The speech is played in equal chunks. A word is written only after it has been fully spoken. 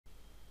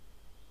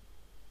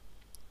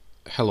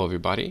Hello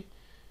everybody,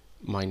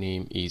 my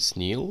name is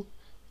Neil,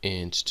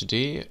 and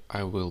today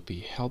I will be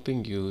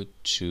helping you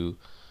to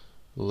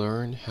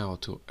learn how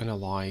to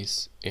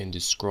analyze and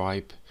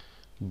describe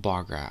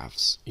bar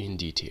graphs in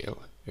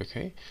detail.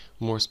 Okay,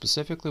 more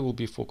specifically we'll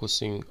be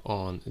focusing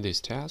on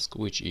this task,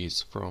 which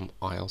is from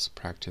IELTS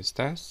Practice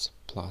Tests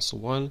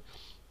 +1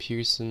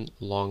 Pearson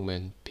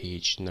Longman,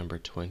 page number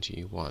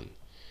 21.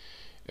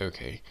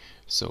 Okay,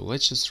 so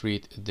let's just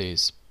read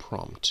this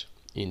prompt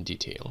in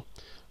detail.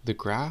 The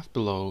graph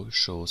below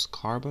shows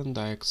carbon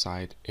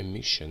dioxide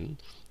emission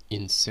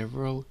in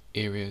several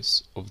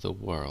areas of the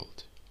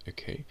world.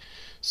 Okay,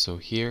 so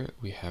here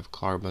we have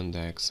carbon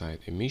dioxide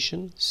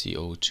emission,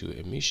 CO2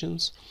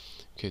 emissions,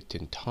 okay,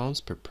 10 tons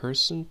per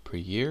person per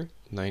year,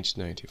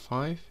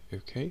 1995,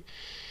 okay,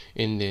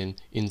 and then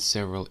in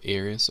several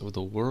areas of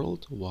the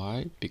world.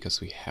 Why?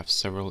 Because we have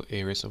several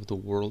areas of the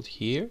world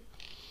here.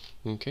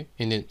 Okay,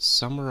 and then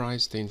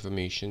summarize the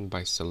information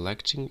by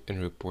selecting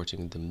and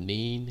reporting the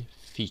main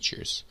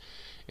features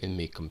and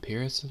make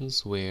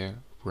comparisons where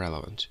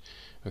relevant.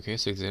 Okay,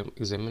 so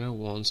examiner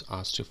wants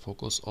us to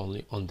focus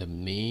only on the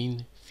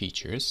main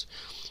features.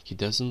 He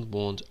doesn't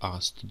want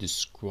us to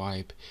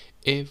describe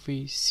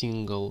every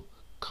single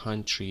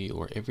country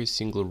or every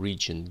single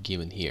region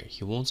given here.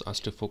 He wants us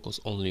to focus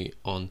only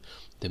on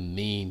the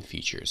main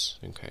features.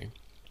 Okay,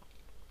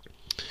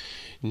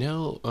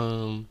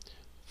 now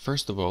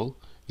first of all,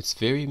 it's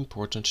very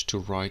important to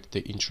write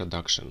the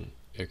introduction.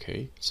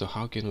 Okay, so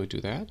how can we do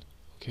that?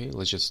 Okay,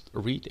 let's just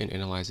read and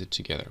analyze it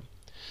together.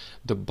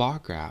 The bar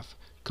graph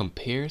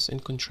compares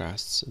and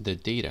contrasts the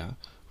data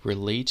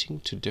relating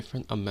to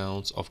different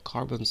amounts of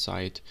carbon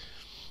dioxide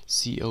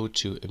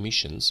CO2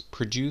 emissions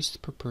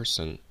produced per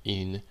person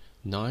in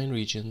 9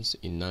 regions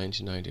in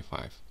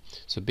 1995.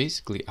 So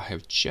basically I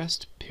have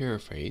just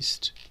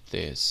paraphrased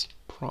this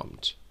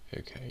prompt.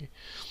 Okay,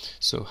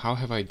 so how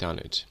have I done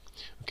it?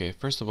 Okay,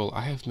 first of all,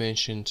 I have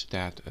mentioned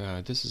that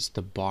this is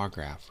the bar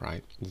graph,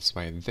 right? That's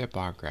why the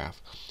bar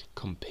graph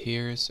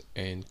compares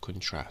and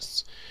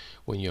contrasts.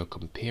 When you're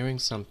comparing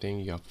something,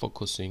 you're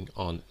focusing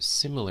on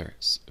similar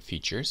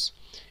features,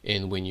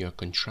 and when you're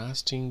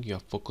contrasting, you're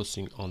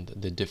focusing on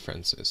the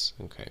differences.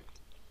 Okay,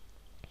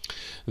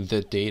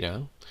 the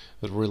data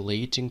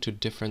relating to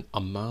different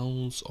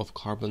amounts of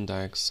carbon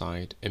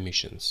dioxide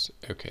emissions.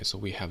 Okay, so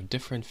we have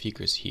different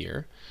figures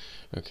here.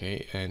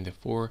 Okay, and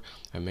therefore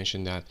I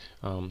mentioned that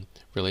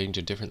relating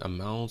to different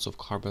amounts of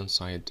carbon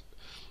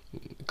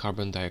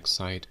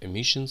dioxide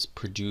emissions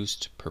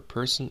produced per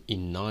person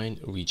in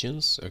 9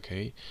 regions.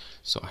 Okay,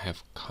 so I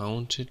have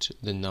counted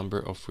the number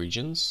of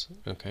regions.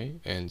 Okay,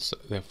 and so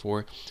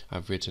therefore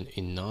I've written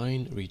in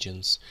 9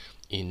 regions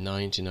in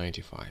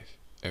 1995.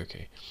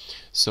 Okay,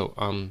 so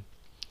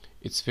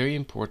it's very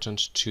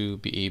important to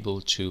be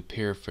able to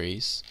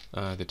paraphrase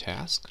the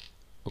task.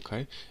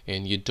 Okay,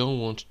 and you don't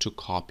want to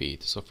copy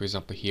it. So for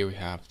example, here we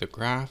have the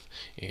graph,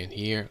 and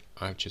here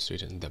I've just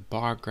written the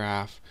bar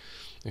graph.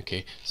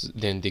 Okay, so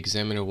then the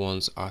examiner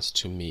wants us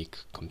to make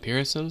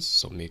comparisons,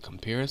 so make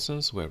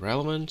comparisons where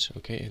relevant.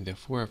 Okay, and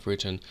therefore I've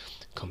written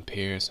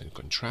compares and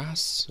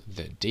contrasts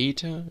the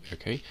data.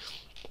 Okay,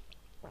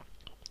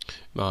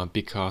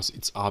 because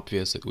it's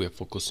obvious that we're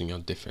focusing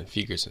on different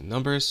figures and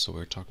numbers, so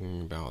we're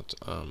talking about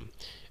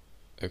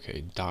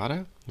okay,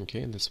 data. Okay,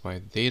 and that's why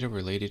data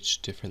related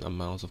to different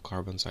amounts of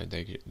carbon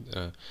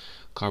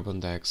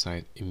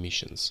dioxide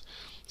emissions.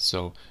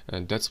 So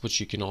that's what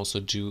you can also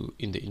do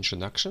in the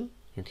introduction.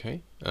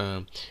 Okay,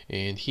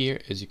 and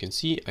here, as you can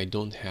see, I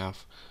don't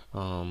have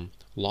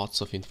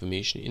lots of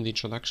information in the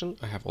introduction.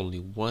 I have only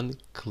one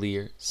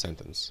clear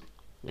sentence.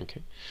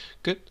 Okay,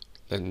 good.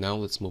 And now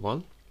let's move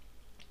on.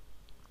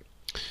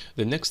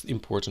 The next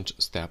important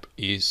step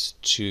is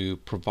to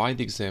provide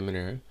the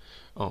examiner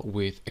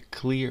with a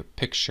clear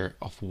picture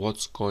of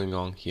what's going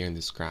on here in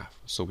this graph.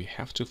 So we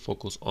have to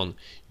focus on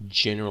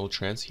general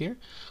trends here,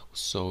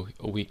 so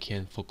we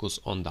can focus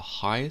on the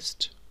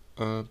highest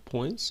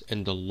points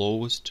and the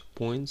lowest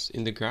points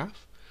in the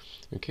graph.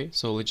 Okay,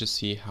 so let's just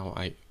see how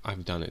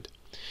I've done it.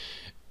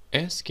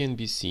 As can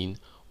be seen,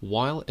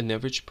 while an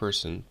average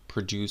person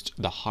produced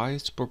the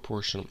highest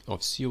proportion of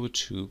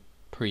CO2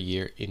 per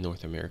year in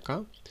North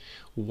America,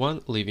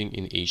 one living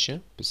in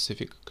Asia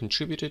Pacific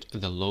contributed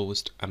the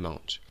lowest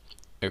amount.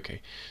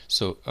 Okay,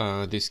 so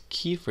this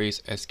key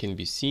phrase, as can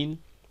be seen,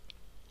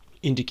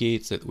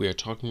 indicates that we are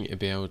talking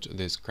about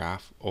this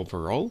graph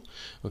overall.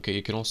 Okay,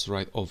 you can also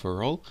write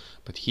overall,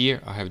 but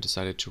here I have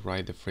decided to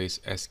write the phrase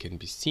as can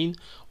be seen.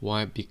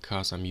 Why?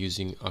 Because I'm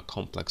using a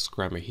complex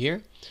grammar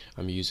here.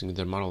 I'm using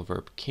the modal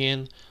verb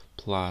can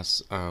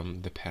plus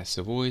the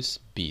passive voice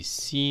be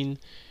seen.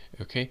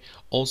 Okay,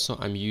 also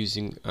I'm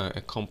using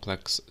a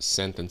complex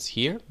sentence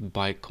here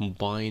by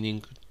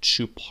combining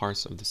 2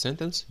 parts of the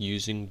sentence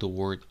using the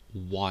word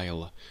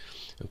while.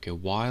 Okay,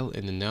 while,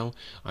 and then now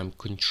I'm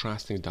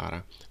contrasting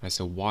data. I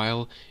said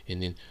while,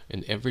 and then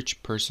an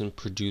average person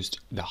produced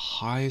the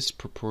highest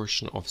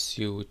proportion of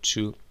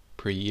CO2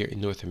 per year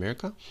in North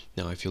America.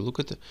 Now if you look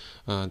at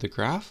the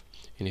graph,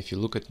 and if you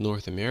look at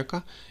North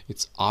America,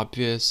 it's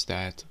obvious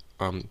that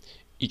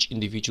each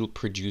individual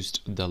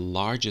produced the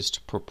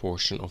largest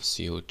proportion of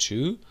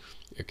CO2,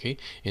 okay,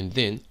 and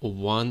then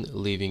one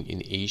living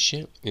in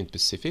Asia and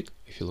Pacific,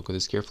 if you look at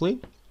this carefully,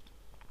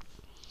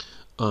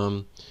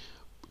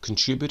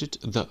 contributed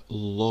the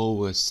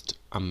lowest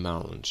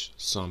amount.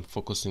 So I'm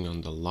focusing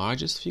on the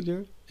largest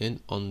figure and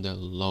on the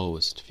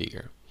lowest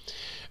figure.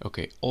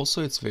 Okay,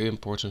 also it's very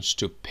important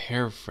to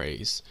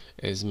paraphrase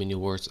as many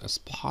words as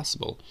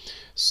possible.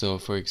 So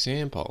for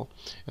example,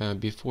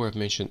 before I've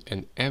mentioned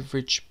an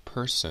average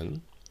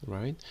person,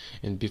 right?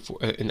 And before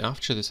and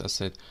after this I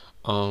said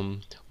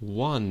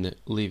one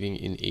living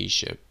in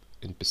Asia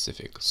and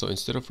Pacific. So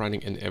instead of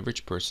writing an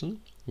average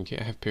person, okay,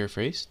 I have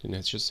paraphrased and I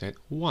just said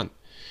one.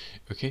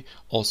 Okay,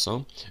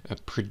 also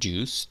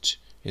produced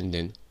and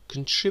then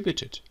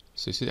contributed.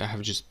 So you see I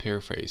have just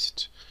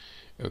paraphrased.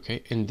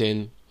 Okay, and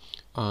then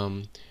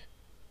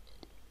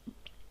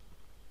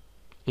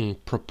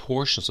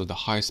proportion, so the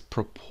highest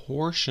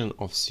proportion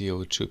of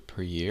CO2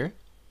 per year,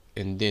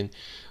 and then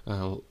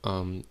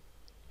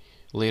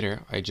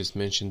later I just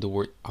mentioned the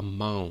word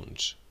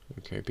amount.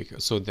 Okay,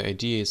 because so the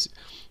idea is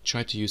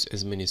try to use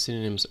as many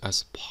synonyms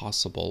as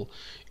possible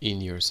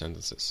in your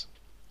sentences.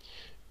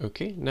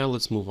 Okay, now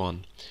let's move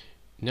on.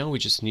 Now we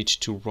just need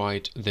to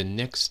write the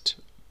next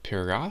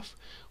paragraph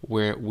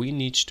where we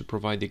need to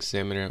provide the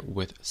examiner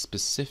with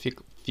specific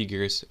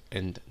figures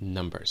and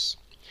numbers.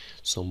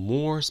 So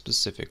more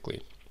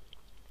specifically,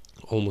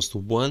 almost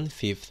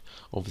 1/5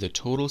 of the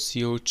total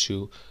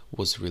CO2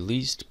 was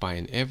released by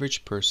an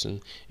average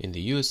person in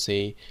the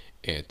USA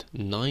at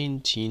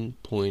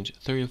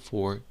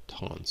 19.34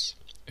 tons.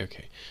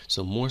 Okay,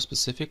 so more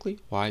specifically,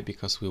 why?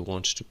 Because we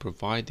want to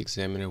provide the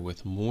examiner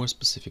with more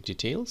specific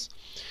details.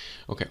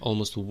 Okay,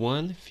 almost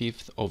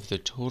 1/5 of the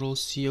total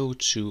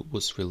CO2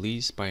 was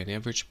released by an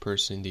average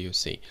person in the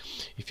USA.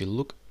 If you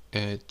look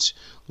at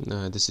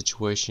the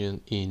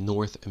situation in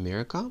North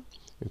America,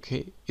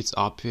 okay, it's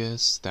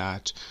obvious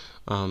that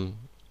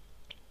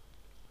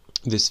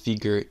this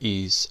figure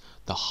is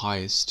the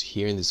highest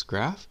here in this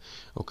graph.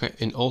 Okay,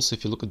 and also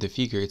if you look at the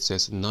figure, it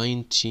says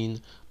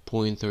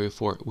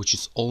 19.34, which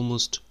is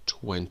almost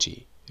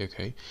 20.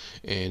 Okay,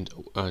 and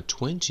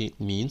 20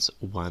 means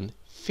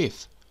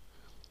 1/5,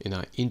 and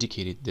I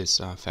indicated this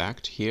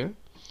fact here.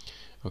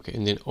 Okay,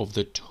 and then of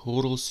the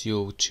total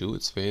CO2,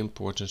 it's very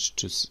important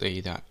to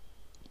say that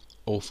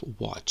of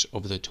what?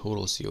 Of the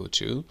total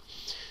CO2.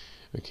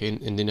 Okay,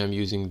 and then I'm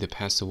using the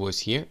passive voice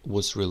here,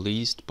 was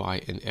released by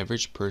an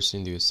average person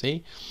in the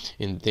USA,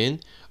 and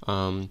then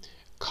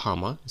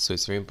comma, so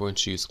it's very important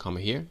to use comma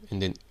here,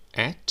 and then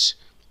at,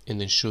 and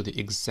then show the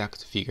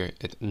exact figure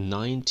at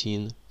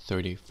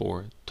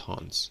 1934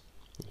 tons.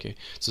 Okay,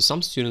 so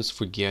some students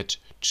forget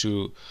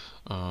to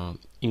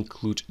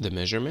include the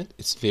measurement.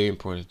 It's very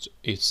important.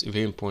 It's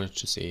very important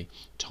to say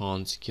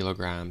tons,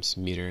 kilograms,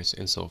 meters,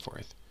 and so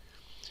forth.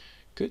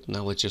 Good.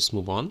 Now let's just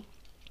move on.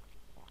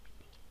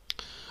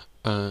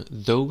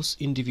 Those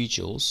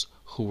individuals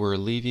who were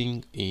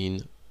living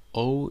in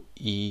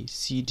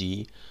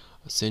OECD,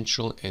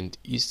 Central and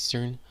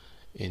Eastern,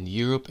 and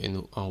Europe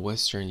and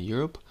Western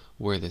Europe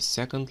were the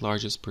second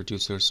largest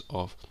producers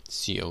of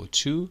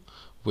CO2,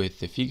 with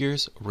the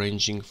figures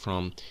ranging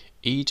from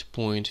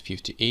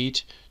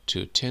 8.58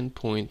 to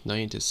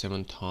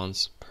 10.97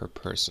 tons per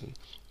person.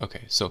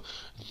 Okay, so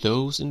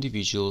those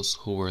individuals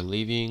who were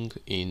living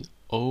in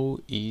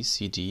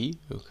OECD,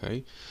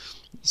 okay,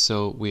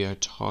 so we are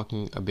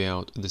talking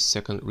about the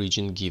second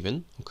region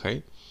given,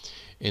 okay,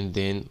 and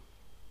then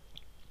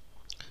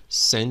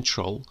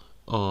Central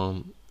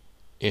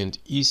and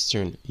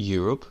Eastern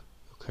Europe,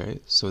 okay,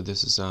 so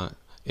this is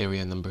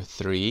area number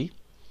 3,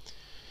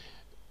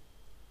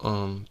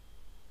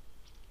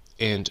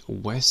 and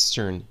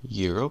Western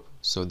Europe,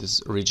 so this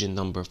is region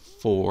number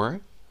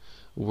 4,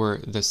 were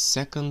the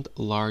second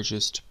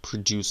largest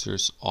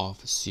producers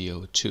of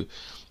CO2.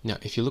 Now,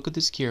 if you look at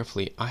this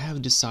carefully, I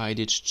have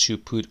decided to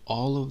put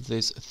all of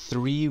these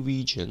 3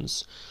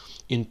 regions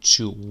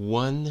into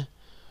one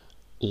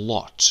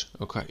lot,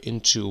 okay,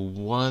 into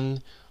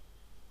one,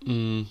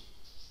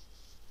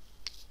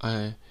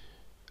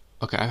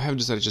 okay, I have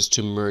decided just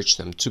to merge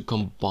them, to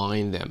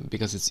combine them,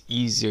 because it's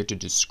easier to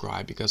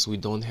describe, because we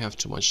don't have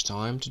too much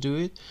time to do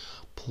it,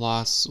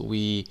 plus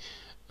we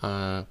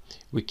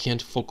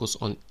can't focus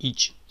on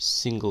each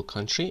single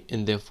country,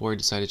 and therefore I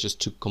decided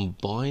just to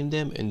combine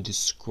them and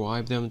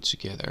describe them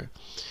together.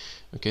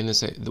 Okay, and I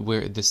say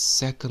we're the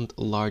second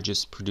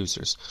largest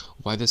producers.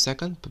 Why the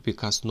second?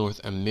 Because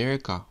North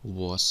America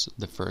was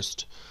the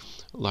first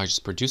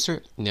largest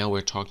producer. Now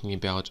we're talking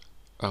about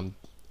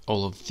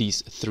all of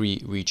these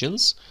 3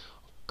 regions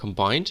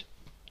combined.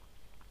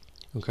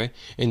 Okay,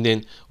 and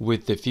then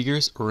with the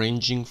figures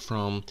ranging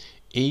from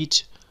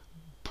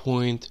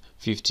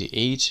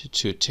 8.58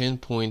 to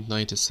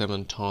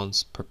 10.97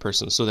 tons per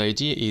person. So the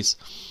idea is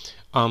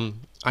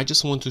I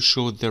just want to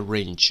show the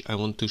range. I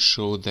want to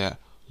show the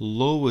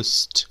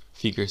lowest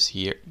figures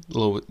here,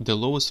 the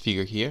lowest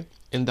figure here,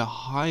 and the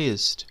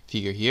highest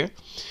figure here,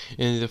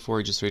 and therefore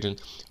I just written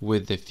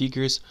with the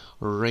figures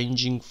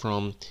ranging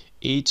from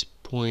 8.58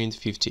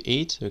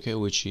 2.58, okay,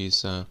 which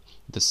is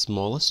the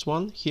smallest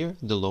one here,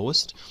 the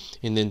lowest,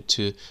 and then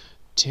to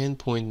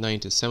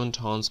 10.97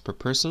 tons per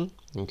person,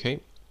 okay.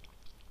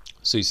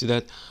 So you see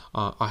that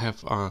I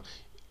have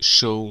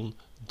shown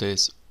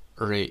this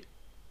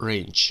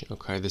range,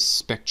 okay, the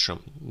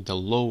spectrum, the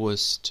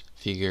lowest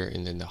figure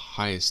and then the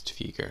highest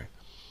figure.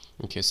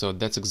 Okay, so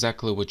that's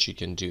exactly what you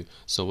can do.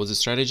 So what's the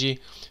strategy?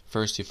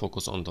 First, you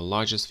focus on the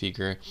largest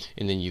figure,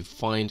 and then you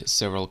find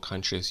several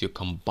countries, you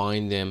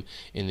combine them,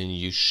 and then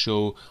you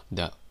show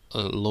the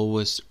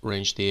lowest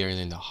range there and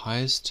then the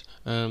highest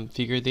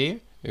figure there.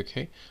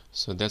 Okay,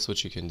 so that's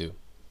what you can do.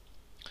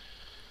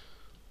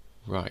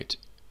 Right,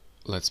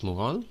 let's move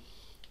on.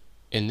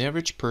 An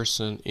average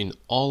person in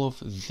all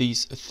of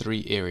these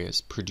three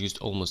areas produced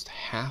almost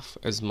half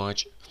as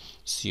much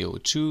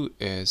CO2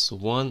 as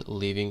one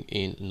living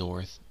in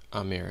North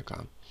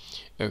America.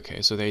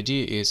 Okay, so the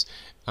idea is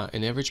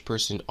an average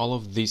person in all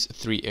of these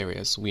three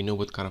areas. We know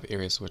what kind of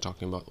areas we're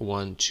talking about.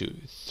 1, 2,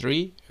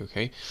 3.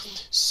 Okay,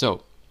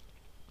 so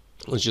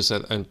let's just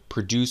say and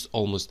produce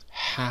almost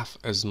half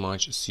as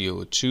much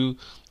CO2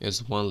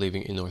 as one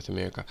living in North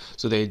America.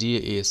 So the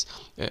idea is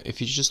if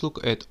you just look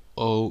at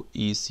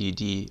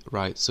OECD,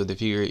 right? So the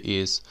figure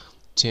is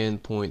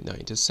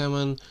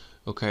 10.97,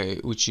 okay,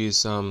 which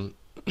is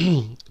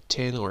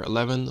 10 or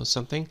 11 or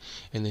something.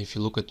 And if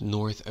you look at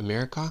North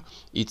America,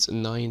 it's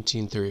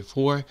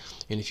 1934,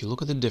 and if you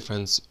look at the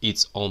difference,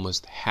 it's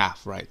almost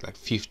half, right? Like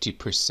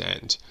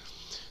 50%.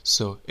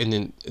 So, and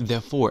then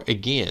therefore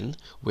again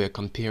we're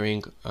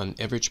comparing an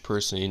average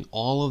person in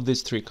all of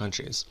these three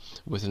countries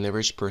with an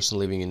average person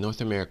living in North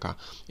America,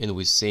 and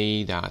we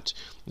say that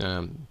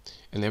an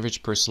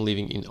average person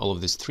living in all of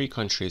these three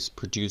countries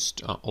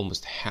produced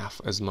almost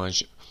half as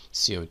much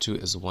CO2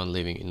 as one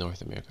living in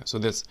North America. So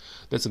that's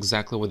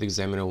exactly what the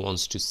examiner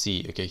wants to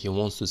see. Okay, he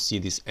wants to see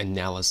this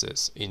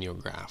analysis in your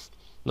graph,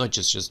 not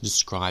just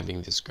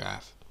describing this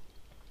graph.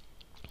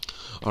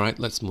 All right,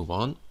 let's move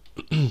on.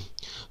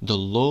 The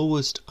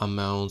lowest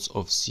amounts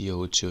of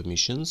CO2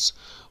 emissions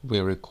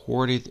were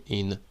recorded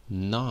in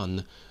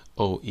non-OECD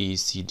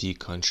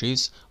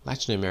countries,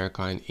 Latin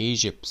America and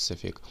Asia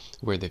Pacific,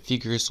 where the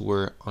figures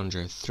were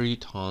under 3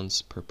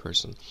 tons per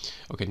person.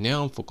 Okay,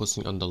 now I'm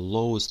focusing on the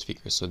lowest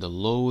figures. So the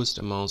lowest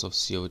amounts of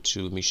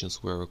CO2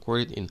 emissions were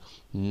recorded in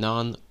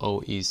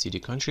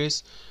non-OECD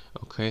countries.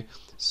 Okay,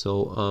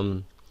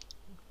 so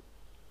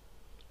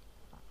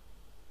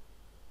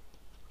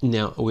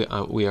now we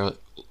are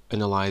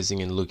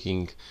analyzing and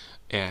looking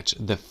at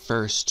the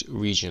first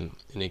region,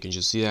 and you can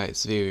just see that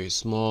it's very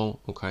small.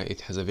 Okay, it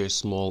has a very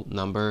small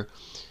number,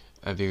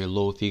 a very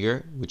low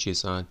figure, which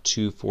is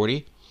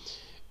 240.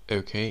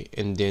 Okay,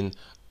 and then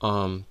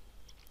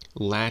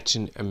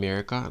Latin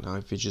America. Now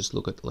if you just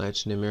look at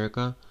Latin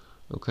America,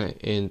 okay,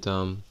 and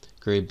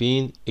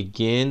Caribbean,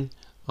 again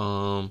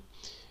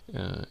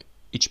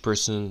each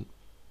person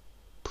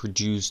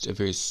produced a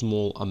very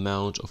small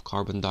amount of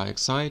carbon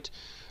dioxide.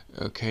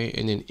 Okay,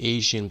 and then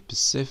Asian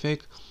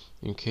Pacific,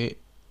 okay,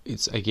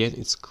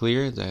 it's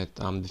clear that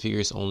the figure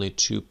is only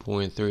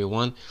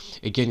 2.31.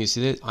 Again, you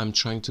see that I'm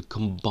trying to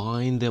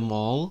combine them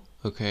all.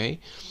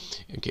 Okay,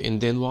 and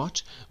then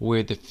what?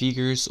 Where the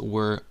figures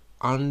were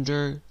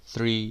under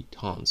 3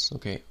 tons.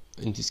 Okay,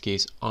 in this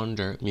case,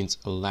 under means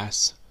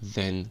less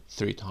than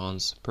 3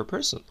 tons per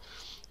person.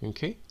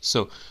 Okay,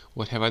 so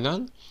what have I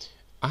done?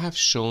 I have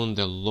shown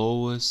the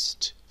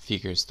lowest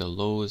figures, the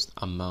lowest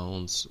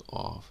amounts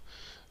of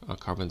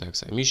carbon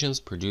dioxide emissions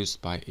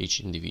produced by each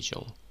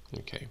individual.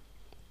 Okay,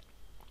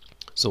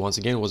 so once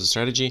again, what's the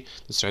strategy?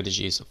 The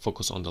strategy is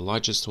focus on the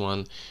largest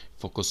one,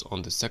 focus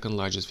on the second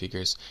largest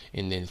figures,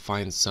 and then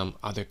find some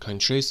other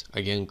countries,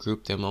 again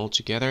group them all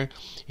together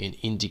and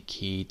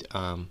indicate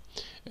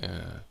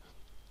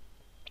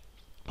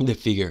the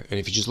figure. And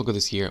if you just look at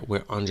this here,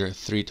 we're under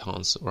 3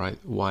 tons, right?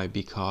 Why?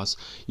 Because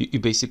you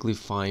basically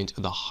find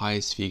the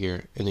highest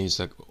figure, and then it's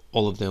like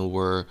all of them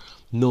were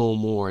no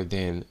more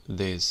than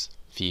this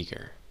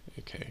figure.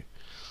 Okay,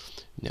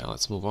 now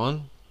let's move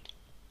on.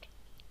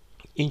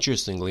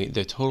 Interestingly,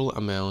 the total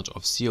amount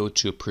of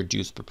CO2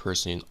 produced per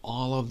person in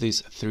all of these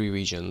three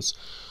regions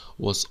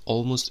was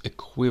almost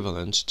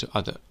equivalent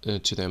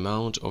to the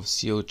amount of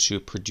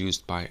CO2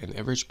 produced by an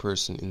average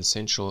person in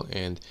Central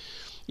and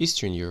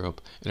Eastern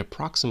Europe at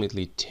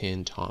approximately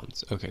 10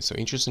 tons. Okay, so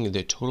interestingly,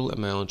 the total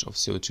amount of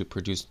CO2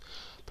 produced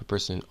per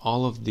person in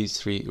all of these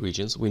three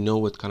regions, we know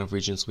what kind of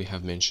regions we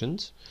have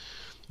mentioned,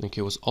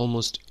 okay, was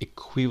almost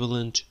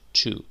equivalent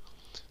to.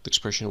 The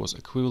expression was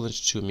equivalent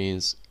to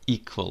means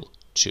equal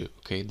to,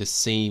 okay, the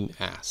same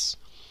as,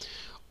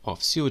 of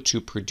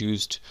CO2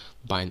 produced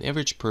by an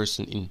average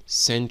person in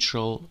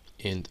Central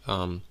and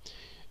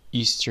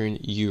Eastern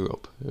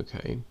Europe.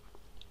 Okay,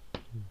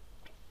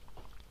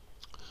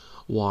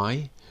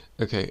 why?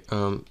 Okay,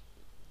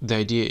 the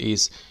idea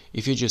is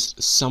if you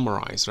just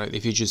summarize, right,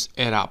 if you just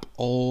add up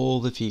all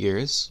the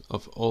figures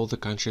of all the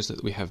countries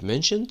that we have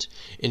mentioned,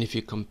 and if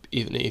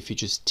you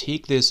just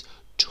take this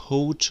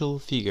total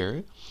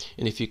figure,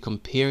 and if you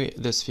compare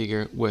this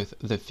figure with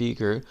the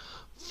figure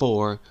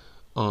for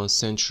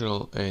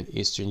Central and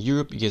Eastern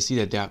Europe, you can see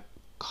that they are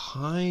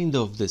kind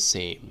of the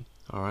same.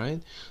 All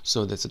right,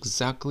 so that's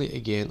exactly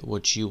again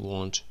what you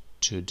want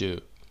to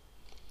do.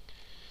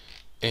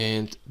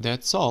 And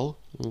that's all.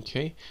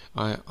 Okay,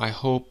 I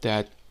hope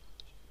that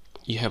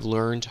you have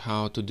learned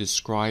how to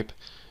describe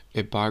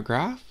a bar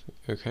graph.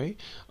 Okay,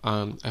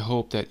 I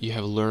hope that you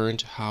have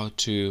learned how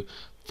to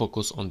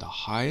focus on the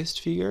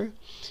highest figure,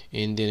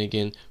 and then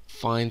again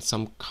find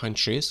some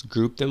countries,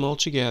 group them all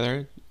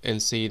together,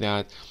 and say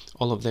that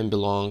all of them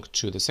belong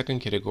to the second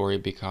category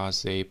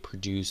because they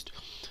produced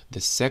the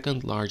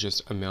second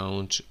largest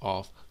amount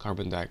of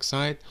carbon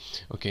dioxide.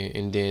 Okay,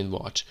 and then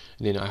what?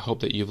 And then I hope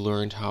that you've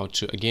learned how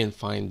to again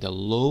find the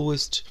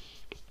lowest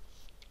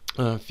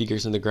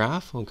figures in the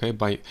graph, okay,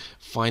 by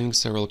finding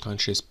several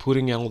countries,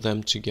 putting all of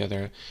them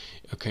together,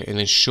 okay, and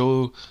then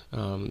show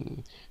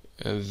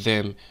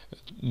them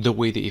the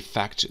way they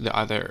affect the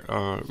other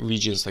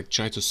regions, like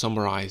try to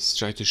summarize,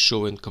 try to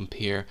show and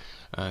compare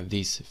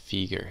these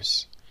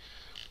figures.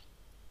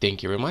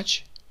 Thank you very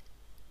much.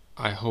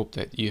 I hope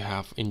that you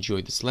have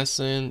enjoyed this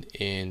lesson,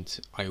 and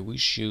I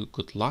wish you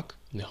good luck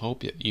and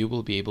hope that you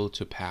will be able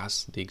to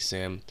pass the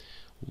exam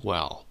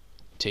well.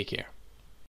 Take care.